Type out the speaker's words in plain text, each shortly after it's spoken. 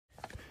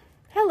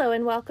Hello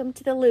and welcome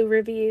to the Lou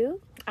Review.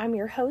 I'm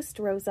your host,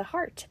 Rosa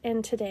Hart,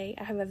 and today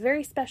I have a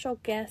very special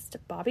guest,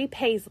 Bobby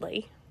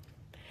Paisley.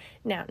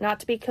 Now, not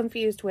to be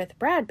confused with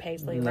Brad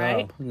Paisley,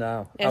 right?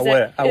 No. I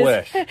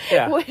wish.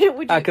 Yeah.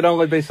 I could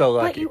only be so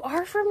lucky. But you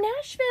are from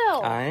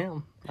Nashville. I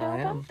am. How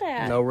about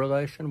that? No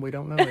relation. We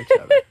don't know each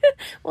other.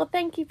 Well,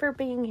 thank you for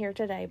being here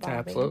today, Bobby.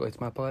 Absolutely.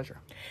 It's my pleasure.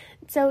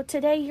 So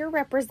today you're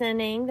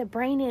representing the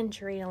Brain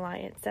Injury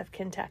Alliance of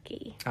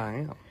Kentucky. I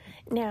am.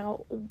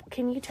 Now,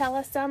 can you tell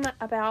us some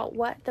about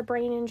what the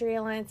Brain Injury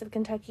Alliance of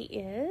Kentucky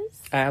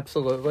is?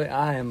 Absolutely.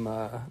 I'm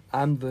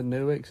the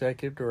new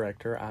executive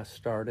director. I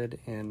started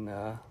in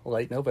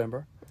late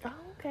November. Oh,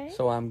 okay.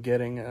 So I'm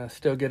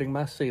still getting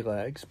my sea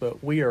legs,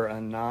 but we are a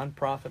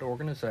nonprofit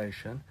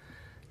organization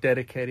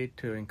dedicated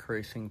to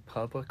increasing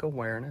public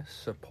awareness,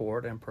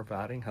 support, and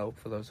providing hope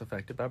for those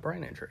affected by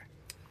brain injury.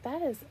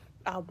 That is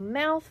a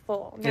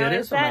mouthful. Now, It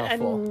is is a that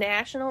mouthful. a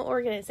national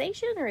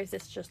organization or is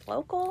this just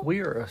local? We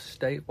are a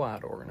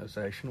statewide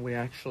organization. We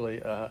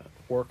actually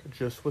work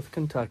just with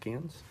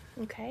Kentuckians.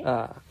 Okay.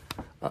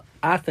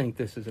 I think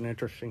this is an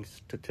interesting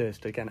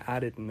statistic, and I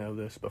didn't know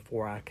this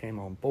before I came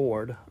on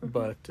board,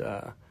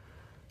 but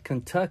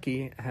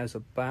Kentucky has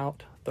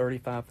about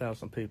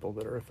 35,000 people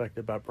that are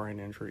affected by brain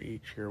injury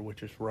each year,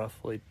 which is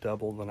roughly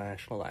double the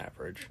national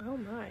average. Oh,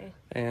 my.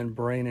 And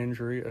brain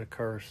injury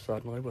occurs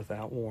suddenly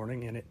without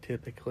warning, and it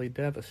typically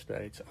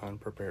devastates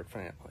unprepared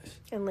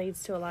families. And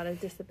leads to a lot of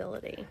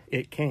disability.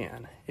 It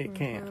can.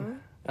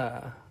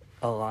 A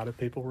lot of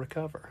people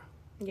recover.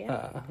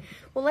 Yeah.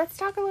 Well, let's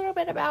talk a little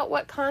bit about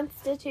what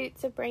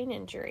constitutes a brain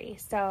injury.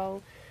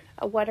 So,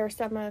 what are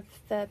some of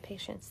the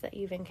patients that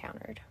you've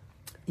encountered?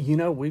 You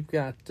know, we've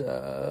got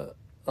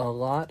a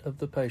lot of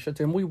the patients,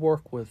 and we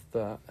work with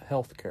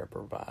healthcare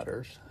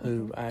providers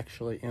who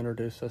actually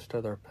introduce us to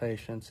their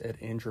patients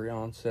at injury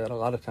onset, a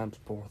lot of times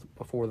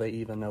before they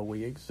even know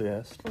we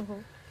exist.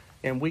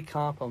 And we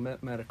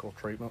complement medical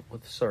treatment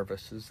with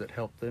services that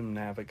help them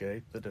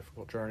navigate the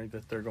difficult journey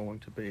that they're going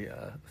to be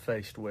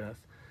faced with.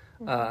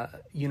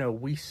 You know,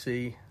 we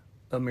see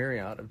a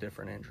myriad of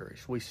different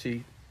injuries. We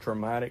see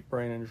traumatic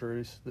brain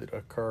injuries that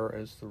occur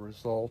as the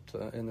result,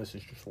 and this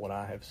is just what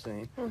I have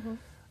seen,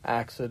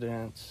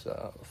 accidents,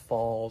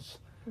 falls,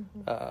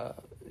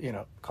 you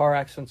know, car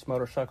accidents,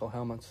 motorcycle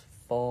helmets,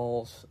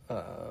 falls,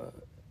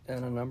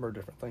 and a number of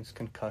different things.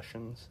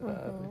 Concussions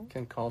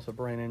can cause a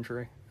brain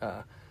injury.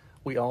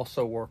 We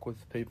also work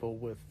with people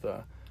with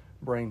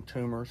brain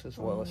tumors as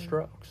well as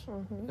strokes.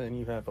 And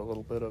you have a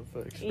little bit of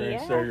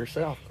experience there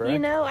yourself, correct? You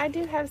know, I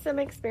do have some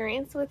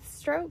experience with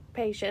stroke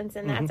patients,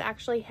 and that's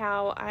actually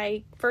how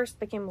I first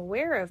became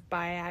aware of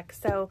BIAK.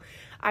 So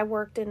I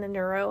worked in the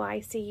neuro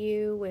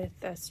ICU with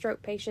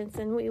stroke patients,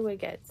 and we would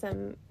get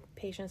some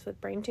patients with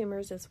brain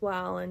tumors as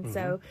well. And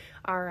so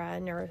our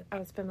I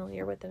was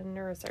familiar with the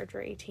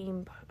neurosurgery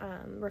team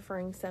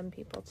referring some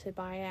people to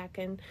BIAK,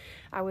 and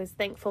I was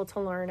thankful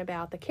to learn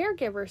about the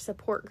caregiver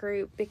support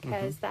group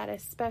because that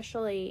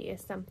especially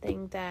is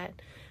something that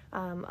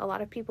a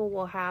lot of people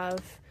will have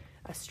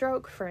a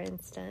stroke, for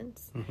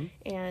instance,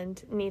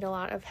 and need a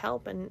lot of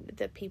help, and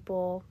the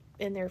people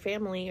in their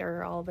family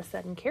are all of a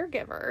sudden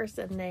caregivers,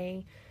 and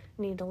they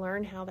need to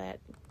learn how that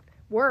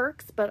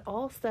works, but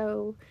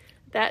also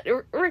that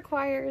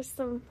requires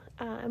some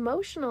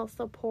emotional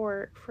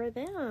support for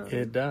them.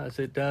 It does.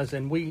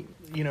 And we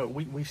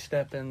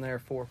step in there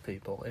for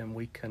people, and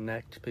we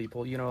connect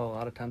people. You know, a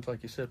lot of times,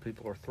 like you said,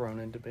 people are thrown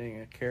into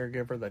being a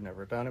caregiver. They've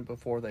never done it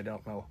before. They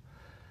don't know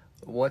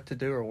what to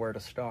do or where to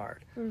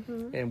start.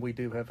 And we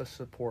do have a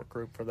support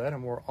group for that.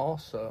 And we're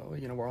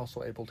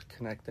also able to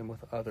connect them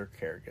with other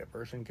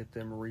caregivers and get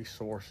them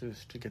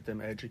resources to get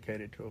them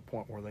educated to a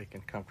point where they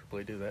can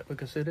comfortably do that,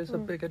 because it is a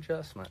big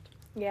adjustment.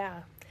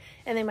 Yeah.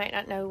 And they might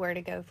not know where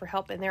to go for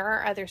help. And there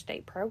are other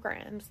state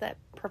programs that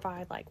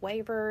provide like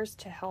waivers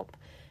to help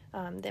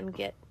them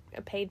get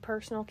paid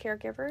personal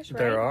caregivers, right?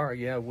 There are,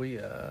 yeah. We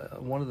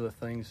one of the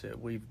things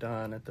that we've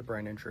done at the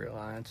Brain Injury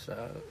Alliance,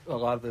 a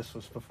lot of this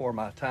was before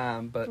my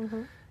time, but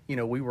you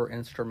know, we were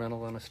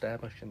instrumental in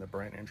establishing the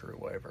brain injury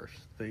waivers,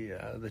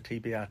 the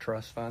TBI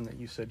trust fund that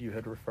you said you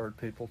had referred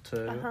people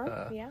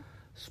to,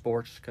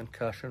 sports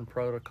concussion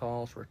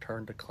protocols,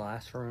 return to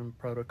classroom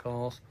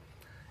protocols.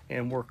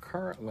 And we're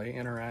currently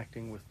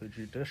interacting with the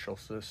judicial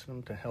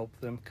system to help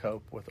them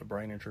cope with a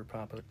brain injury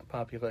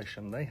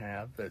population they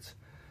have that's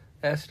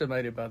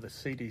estimated by the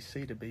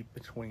CDC to be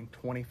between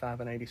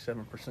 25 and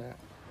 87%.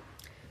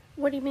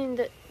 What do you mean,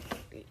 that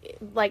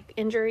like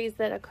injuries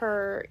that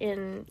occur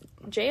in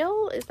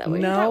jail? Is that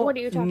what you're talking? What are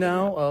you talking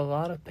about? No, a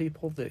lot of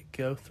people that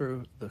go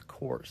through the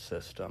court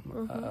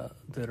system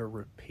that are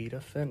repeat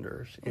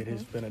offenders, it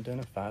has been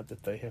identified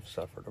that they have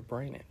suffered a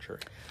brain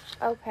injury.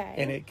 Okay.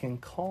 And it can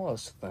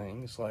cause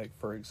things like,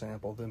 for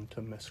example, them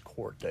to miss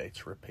court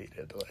dates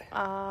repeatedly.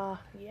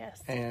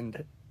 Yes.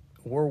 And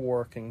we're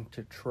working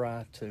to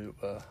try to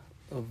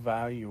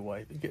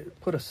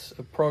put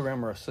a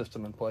program or a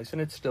system in place, and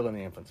it's still in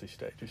the infancy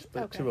stages,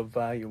 but to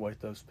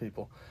evaluate those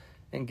people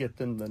and get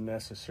them the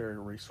necessary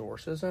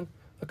resources. And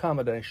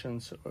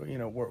accommodations,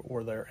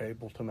 where they're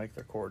able to make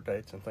their court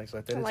dates and things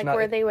like that. Like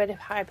where they would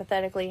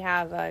hypothetically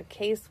have a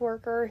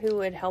caseworker who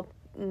would help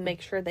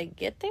make sure they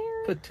get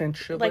there?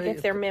 Potentially. Like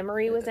if their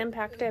memory was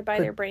impacted by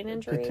their brain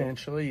injury?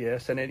 Potentially,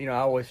 yes. And, I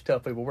always tell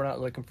people we're not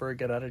looking for a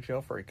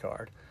get-out-of-jail-free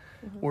card.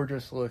 Mm-hmm. We're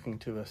just looking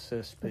to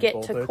assist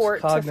people. Get to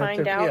court to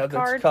find out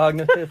card? That's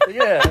cognitive.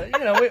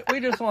 We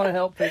just want to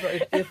help people.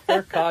 If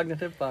their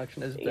cognitive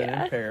function has been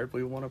impaired,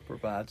 we want to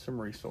provide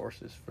some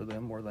resources for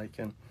them where they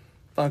can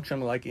function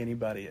like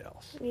anybody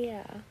else.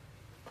 Yeah.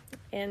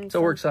 And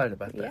so we're excited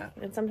about that.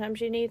 Yeah, and sometimes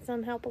you need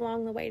some help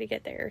along the way to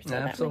get there. So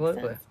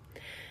absolutely. That makes sense.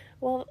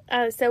 Well,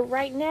 so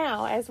right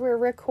now, as we're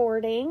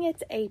recording,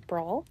 it's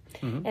April,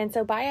 and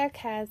so BIAK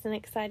has an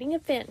exciting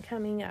event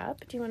coming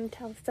up. Do you want to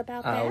tell us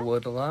about that? I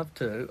would love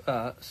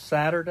to.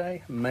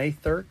 Saturday, May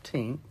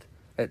 13th,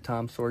 at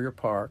Tom Sawyer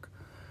Park,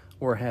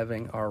 we're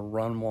having our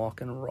Run,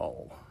 Walk, and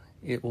Roll.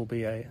 It will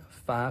be a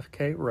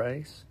 5K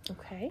race,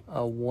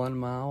 a 1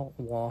 mile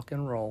walk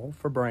and roll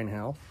for brain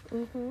health.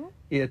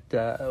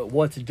 Mm-hmm.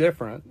 What's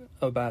different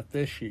about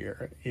this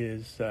year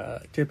is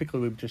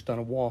typically we've just done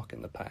a walk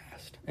in the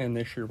past, and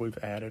this year we've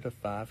added a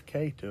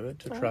 5K to it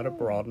to try to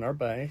broaden our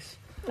base.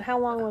 How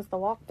long was the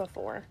walk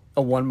before?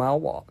 A 1 mile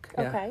walk.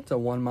 Okay. Yeah. It's a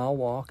 1 mile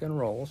walk and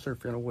roll, so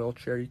if you're in a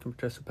wheelchair, you can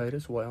participate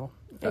as well.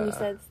 And you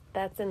said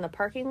that's in the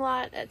parking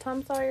lot at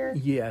Tom Sawyer?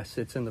 Yes,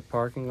 it's in the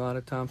parking lot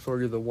at Tom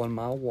Sawyer. The 1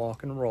 mile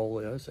walk and roll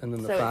is, and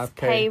then the 5K. It's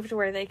paved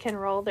where they can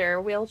roll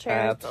their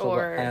wheelchairs,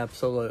 or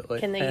absolutely.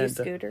 Can they use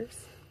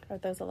scooters? Are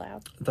those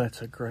allowed?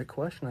 That's a great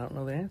question. I don't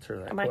know the answer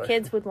to that. My question.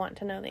 kids would want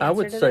to know the answer I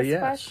would to say this yes.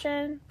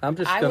 question. I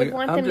would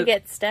want them to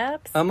get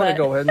steps. I'm going to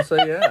go ahead and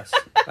say yes.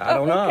 I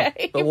don't know,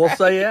 but we'll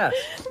say yes.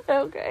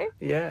 Okay.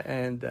 Yeah,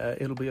 and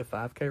it'll be a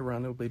 5K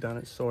run. It'll be done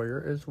at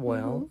Sawyer as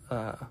well.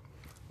 Mm-hmm.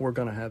 We're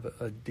going to have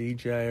a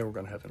DJ. We're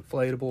going to have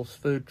inflatables,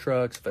 food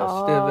trucks,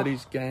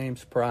 festivities,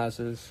 games,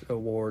 prizes,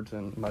 awards,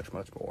 and much,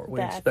 much more.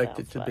 We expect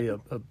it to be a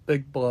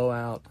big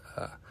blowout.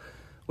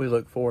 We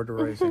look forward to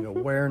raising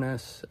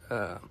awareness.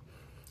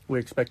 We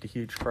expect a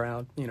huge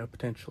crowd,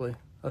 potentially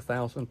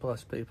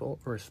 1,000+ people.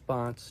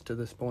 Response to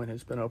this point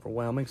has been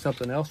overwhelming.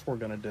 Something else we're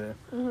going to do.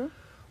 Mm-hmm.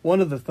 One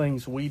of the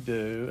things we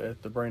do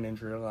at the Brain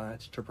Injury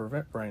Alliance to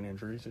prevent brain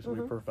injuries is we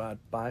provide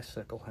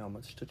bicycle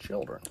helmets to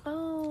children.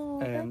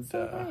 Oh, and that's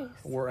so nice.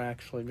 We're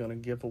actually going to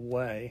give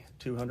away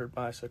 200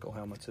 bicycle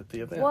helmets at the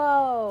event.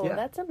 Whoa,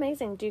 that's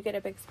amazing. Do you get a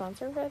big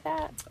sponsor for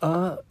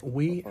that?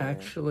 We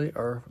actually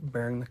are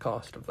bearing the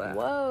cost of that.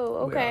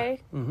 Whoa,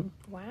 okay. Mm-hmm.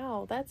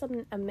 Wow, that's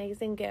an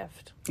amazing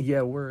gift.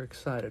 Yeah, we're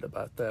excited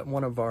about that.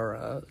 One of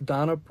our,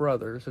 Donna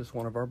Brothers is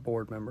one of our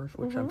board members,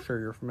 which I'm sure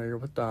you're familiar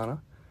with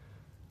Donna.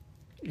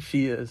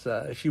 She was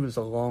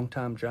a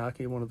long-time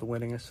jockey, one of the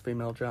winningest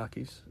female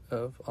jockeys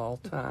of all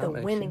time. The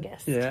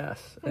winningest.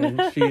 Yes.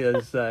 And she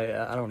is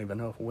I don't even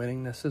know if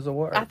winningness is a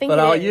word. I think but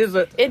I'll use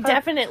it. It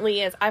definitely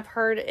is. I've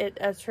heard it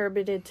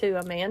attributed to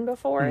a man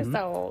before,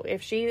 so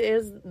if she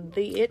is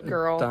the it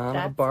girl.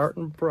 Donna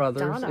Barton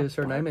Brothers is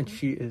her name, and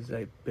she is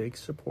a big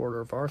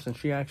supporter of ours, and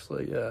she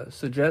actually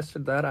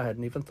suggested that. I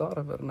hadn't even thought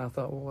of it, and I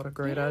thought, well, what a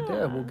great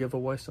idea. We'll give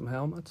away some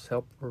helmets,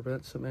 help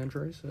prevent some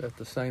injuries, at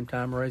the same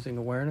time raising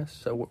awareness,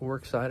 so we're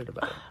excited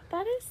about it.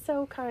 That is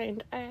so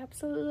kind. I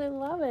absolutely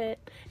love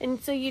it.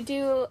 And so you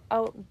do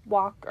a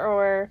walk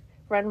or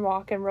run,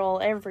 walk, and roll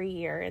every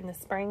year in the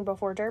spring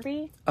before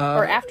Derby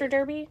or after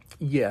Derby?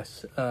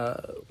 Yes.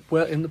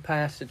 Well, in the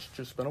past, it's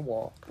just been a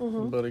walk.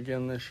 But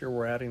again, this year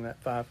we're adding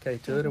that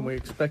 5K to it, and we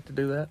expect to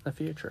do that in the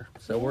future.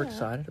 So we're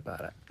excited about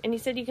it. And you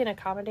said you can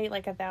accommodate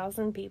like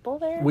 1,000 people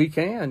there? We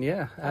can,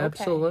 yeah,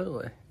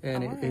 absolutely. Okay.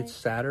 And it's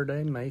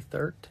Saturday, May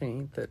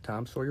 13th at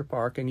Tom Sawyer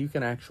Park, and you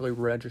can actually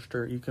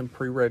register. You can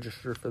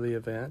pre-register for the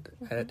event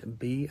at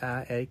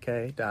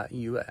BIAK.us.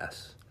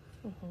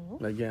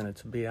 Again,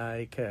 it's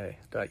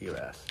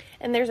BIAK.us.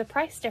 And there's a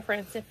price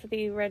difference if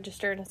you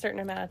register in a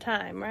certain amount of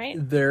time, right?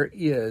 There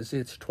is.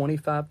 It's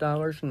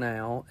 $25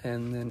 now,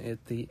 and then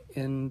at the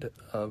end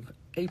of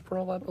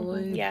April, I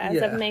believe. Yeah, as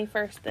of May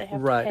 1st, they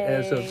have to pay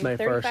as of May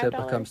 1st, it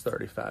becomes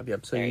 $35.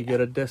 Yep, so you get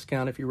a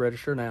discount if you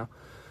register now.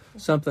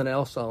 Something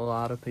else a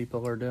lot of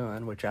people are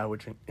doing, which I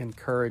would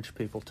encourage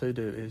people to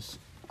do, is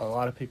a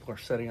lot of people are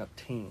setting up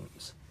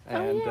teams.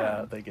 And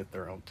they get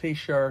their own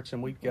T-shirts,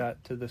 and we've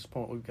got, to this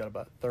point, we've got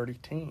about 30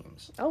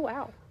 teams. Oh,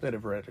 wow. That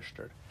have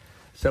registered.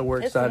 So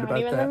we're excited about that.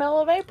 It's not even the middle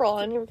of April,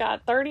 and you've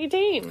got 30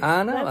 teams.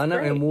 I know,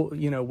 Great. and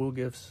we'll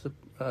give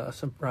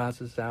some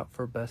prizes out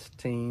for best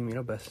team,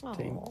 best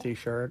team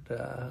T-shirt.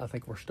 I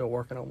think we're still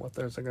working on what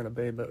those are going to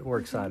be, but we're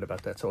excited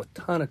about that. So a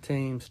ton of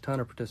teams, ton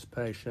of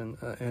participation,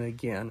 and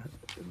again,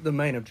 the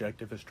main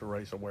objective is to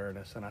raise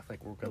awareness, and I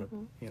think we're going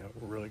to,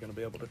 we're really going to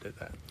be able to do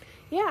that.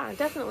 Yeah,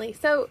 definitely.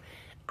 So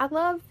I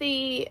love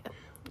the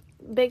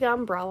big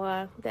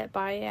umbrella that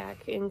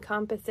BIAK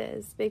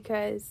encompasses,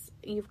 because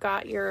you've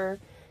got your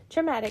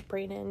traumatic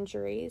brain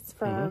injuries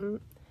from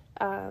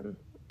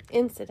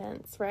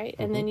incidents, right?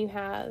 And then you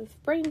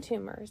have brain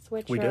tumors,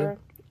 which are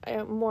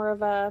more of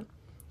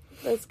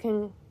those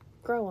can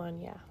grow on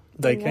you.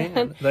 They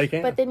can.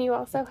 But then you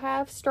also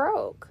have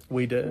stroke.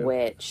 We do.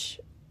 Which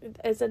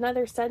is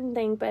another sudden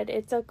thing, but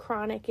it's a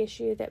chronic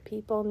issue that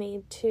people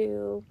need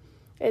to.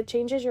 It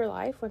changes your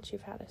life once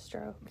you've had a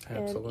stroke.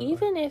 Absolutely. And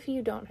even if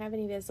you don't have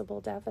any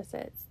visible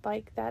deficits,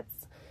 like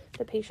that's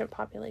the patient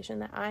population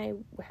that I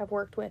have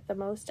worked with the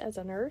most as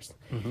a nurse.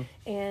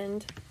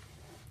 And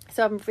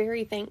so I'm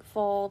very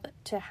thankful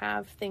to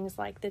have things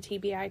like the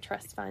TBI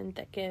Trust Fund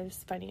that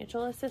gives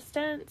financial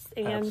assistance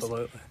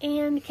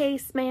and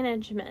case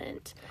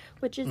management,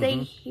 which is a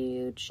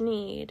huge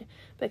need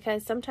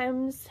because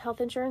sometimes health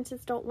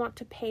insurances don't want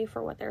to pay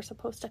for what they're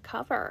supposed to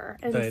cover.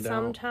 And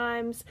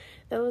sometimes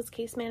those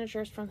case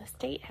managers from the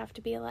state have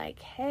to be like,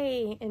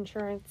 hey,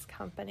 insurance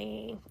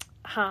company,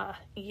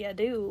 you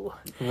do.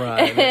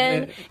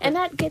 Right. and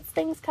that gets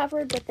things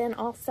covered, but then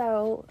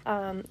also,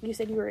 you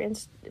said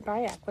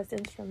BIAK was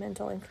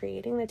instrumental in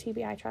creating the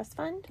TBI Trust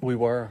Fund? We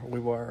were.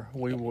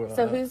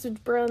 So whose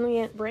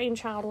brilliant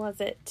brainchild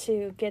was it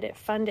to get it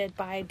funded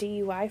by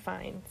DUI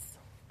fines?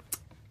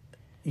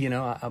 You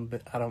know, I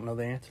don't know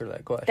the answer to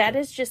that question. That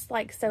is just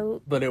like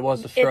so... But it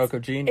was a stroke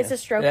of genius.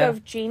 It's a stroke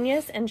of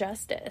genius and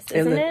justice,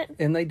 isn't it?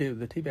 And they do.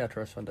 The TBI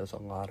Trust Fund does a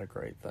lot of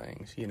great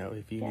things. You know,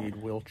 if you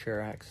need wheelchair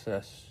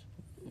access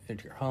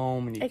at your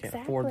home and you can't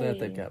afford that,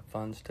 they've got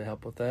funds to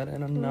help with that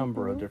and a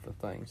number of different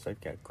things.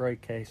 They've got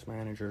great case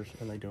managers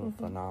and they do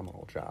a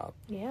phenomenal job.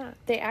 Yeah,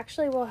 they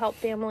actually will help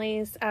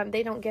families.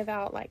 They don't give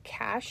out like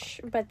cash,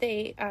 but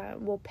they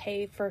will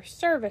pay for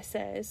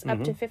services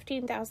up to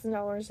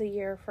 $15,000 a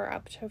year for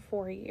up to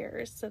 4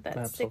 years. So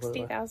that's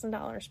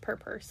 $60,000 per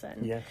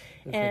person. Yes,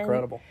 it's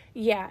incredible.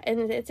 Yeah,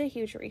 and it's a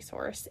huge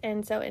resource.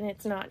 And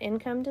it's not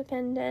income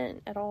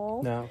dependent at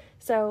all. No.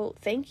 So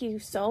thank you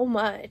so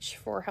much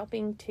for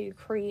helping to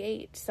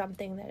create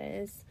something that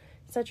is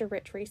such a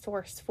rich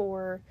resource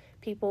for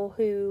people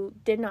who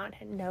did not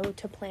know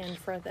to plan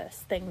for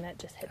this thing that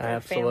just hit their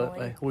family.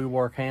 Absolutely. We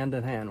work hand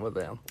in hand with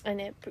them.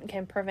 And it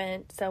can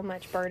prevent so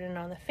much burden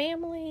on the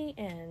family,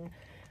 and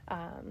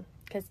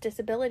because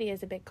disability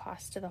is a big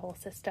cost to the whole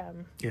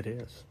system. It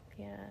is.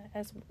 Yeah,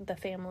 as the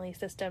family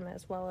system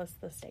as well as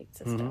the state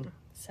system.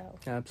 So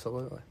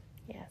absolutely.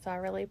 Yeah, so I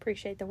really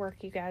appreciate the work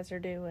you guys are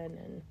doing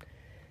and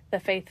the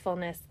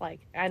faithfulness.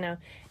 Like, I know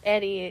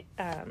Eddie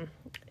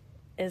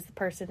is the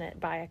person at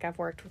BIAK I've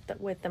worked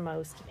with the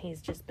most, and he's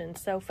just been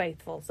so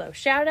faithful. So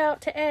shout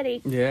out to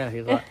Eddie. Yeah,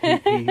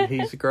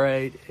 he's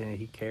great, and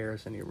he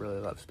cares, and he really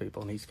loves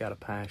people, and he's got a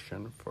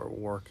passion for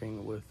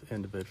working with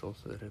individuals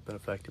that have been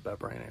affected by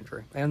brain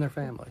injury and their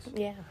families.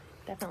 Yeah,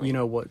 definitely. You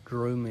know, what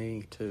drew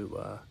me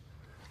to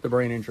the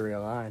Brain Injury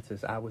Alliance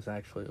is I was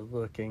actually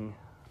looking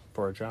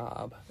for a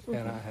job,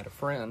 and I had a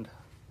friend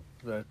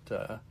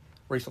that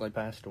recently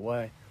passed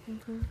away,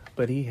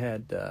 but he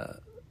had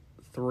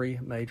 3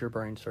 major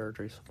brain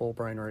surgeries, full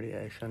brain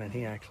radiation, and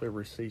he actually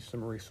received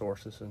some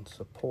resources and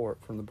support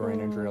from the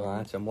Brain Injury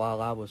Alliance. And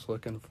while I was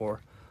looking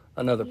for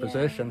another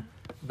position,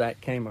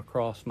 that came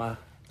across my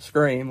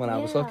screen when I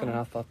was looking, and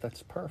I thought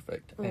that's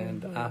perfect.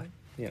 And I,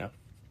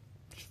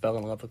 just fell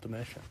in love with the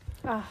mission.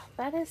 Oh,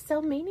 that is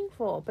so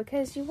meaningful,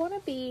 because you want to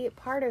be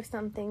part of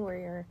something where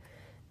you're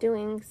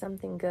doing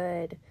something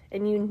good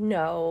and you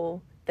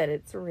know that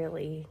it's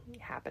really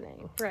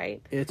happening,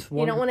 right? You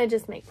don't want to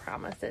just make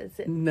promises.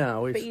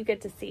 But you get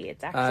to see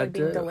it's actually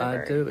being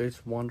delivered. I do.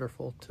 It's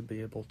wonderful to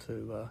be able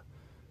to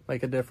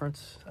make a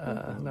difference,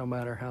 no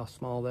matter how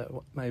small that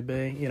may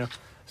be. You know,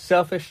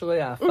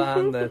 selfishly, I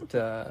find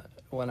that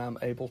when I'm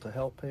able to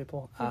help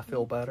people, I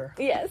feel better.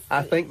 Yes.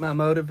 I think my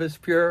motive is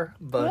pure,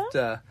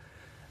 but,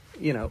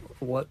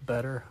 what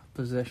better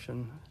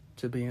position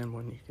to be in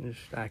when you can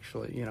just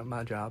actually,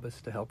 my job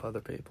is to help other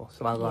people.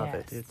 So I love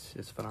it.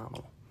 It's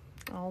phenomenal.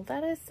 Oh,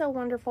 that is so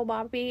wonderful,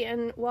 Bobby,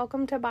 and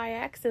welcome to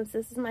BIAK, since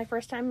this is my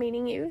first time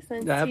meeting you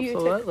since you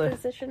took the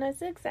position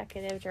as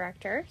executive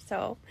director.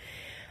 So,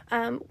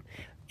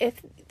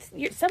 if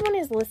someone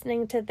is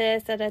listening to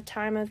this at a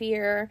time of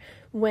year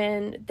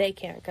when they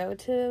can't go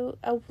to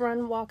a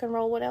run, walk, and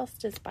roll, what else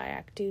does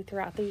BIAK do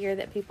throughout the year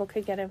that people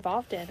could get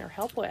involved in or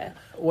help with?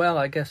 Well,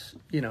 I guess,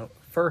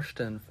 first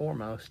and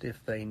foremost,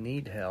 if they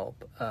need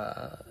help,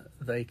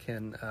 they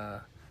can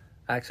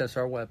access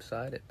our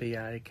website at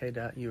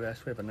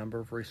biak.us. We have a number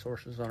of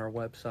resources on our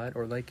website,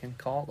 or they can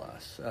call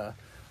us.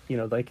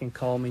 They can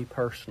call me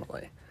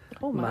personally.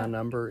 Oh, my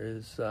number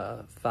is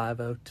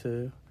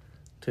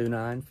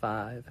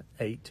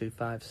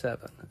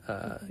 502-295-8257.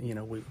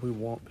 We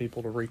want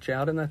people to reach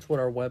out, and that's what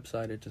our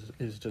website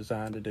is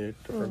designed to do,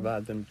 to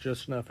provide them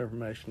just enough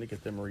information to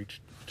get them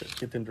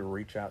to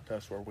reach out to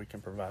us where we can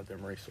provide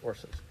them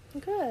resources.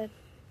 Good.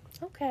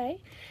 Okay.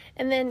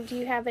 And then do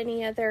you have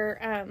any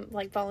other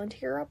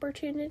volunteer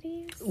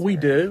opportunities? We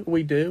do.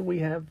 We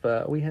have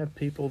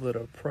people that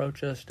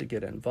approach us to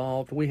get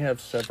involved. We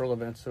have several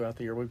events throughout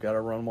the year. We've got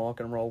a run, walk,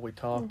 and roll we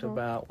talked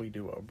about. We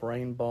do a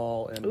brain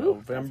ball in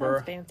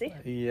November. That sounds fancy.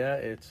 Yeah,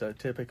 it's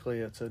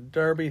typically a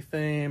derby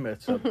theme.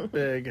 It's a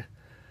big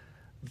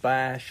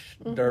bash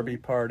derby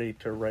party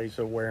to raise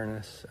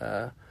awareness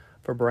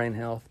for brain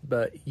health.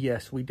 But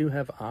yes, we do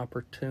have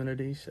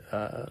opportunities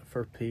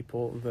for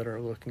people that are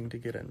looking to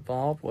get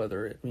involved,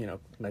 whether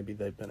maybe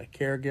they've been a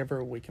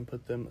caregiver. We can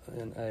put them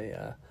in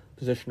a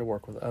position to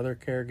work with other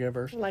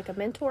caregivers. Like a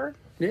mentor?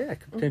 Yeah,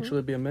 could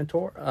potentially be a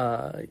mentor.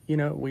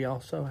 We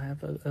also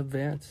have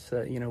events.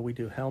 We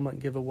do helmet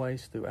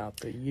giveaways throughout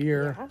the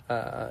year.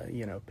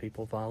 Yeah.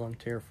 People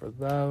volunteer for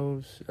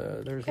those.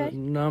 There's a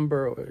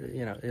number.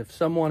 If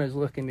someone is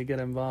looking to get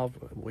involved,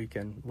 we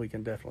can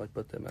definitely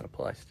put them in a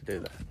place to do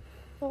that.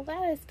 Well,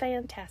 that is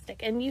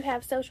fantastic. And you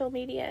have social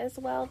media as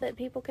well that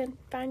people can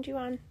find you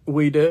on?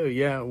 We do,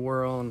 yeah.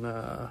 We're on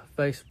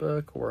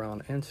Facebook, we're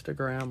on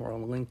Instagram, we're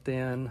on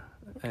LinkedIn.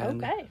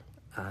 And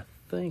I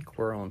think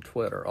we're on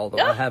Twitter, although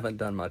I haven't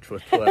done much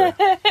with Twitter.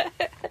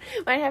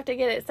 Might have to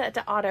get it set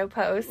to auto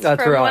post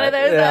That's from right. one of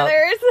those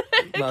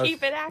others.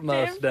 Keep it active.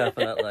 Most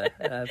definitely.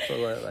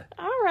 Absolutely.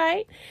 All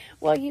right.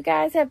 Well, you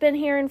guys have been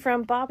hearing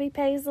from Bobby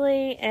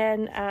Paisley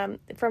and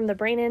from the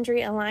Brain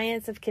Injury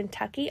Alliance of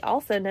Kentucky,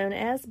 also known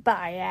as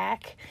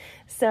BIAK.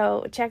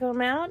 So check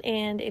them out.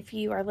 And if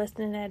you are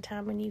listening at a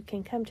time when you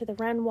can come to the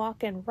Run,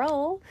 Walk, and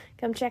Roll,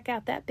 come check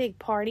out that big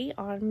party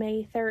on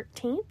May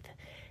 13th.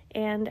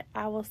 And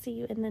I will see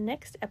you in the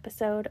next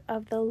episode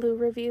of the Lou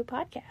Review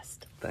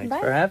podcast. Thanks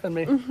for having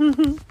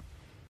me.